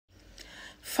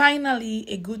Finally,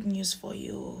 a good news for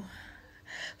you.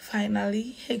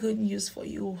 Finally, a good news for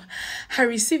you. I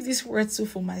received this word too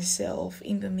for myself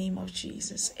in the name of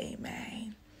Jesus.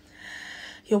 Amen.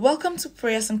 You're welcome to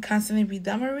Prayers and Counseling with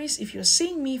Damaris. If you're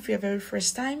seeing me for your very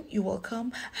first time, you're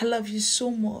welcome. I love you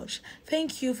so much.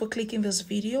 Thank you for clicking this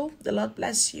video. The Lord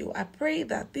bless you. I pray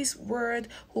that this word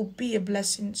will be a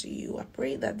blessing to you. I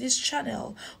pray that this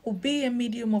channel will be a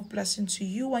medium of blessing to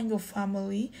you and your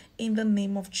family in the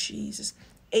name of Jesus.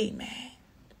 Amen.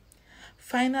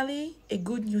 Finally, a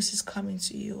good news is coming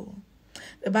to you.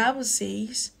 The Bible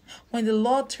says, when the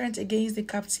Lord turned against the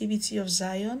captivity of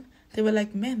Zion, they were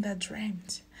like men that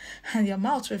dreamt, and their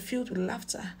mouths were filled with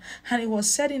laughter. And it was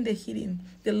said in the hidden,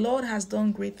 the Lord has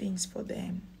done great things for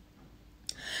them.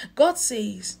 God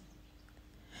says,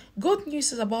 good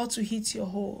news is about to hit your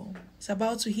home. It's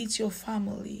about to hit your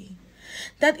family.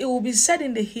 That it will be said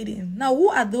in the hidden. Now, who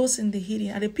are those in the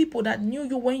hidden? Are the people that knew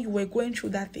you when you were going through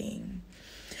that thing.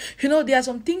 You know, there are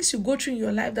some things you go through in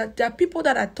your life that there are people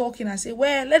that are talking and say,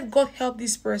 well, let God help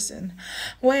this person.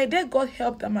 Well, let God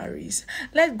help Damaris.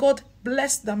 Let God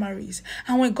bless Damaris.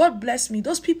 And when God bless me,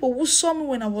 those people who saw me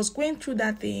when I was going through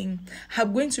that thing are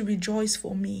going to rejoice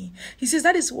for me. He says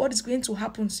that is what is going to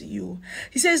happen to you.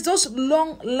 He says those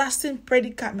long-lasting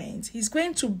predicaments, he's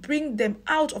going to bring them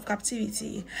out of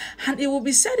captivity. And it will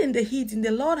be said in the hidden,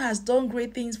 the Lord has done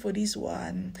great things for this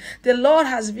one. The Lord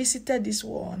has visited this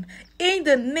one. In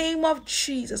the name of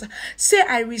Jesus, say,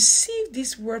 I receive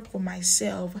this word for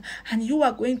myself, and you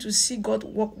are going to see God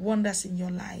work wonders in your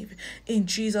life. In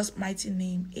Jesus' mighty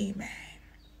name, amen.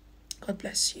 God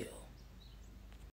bless you.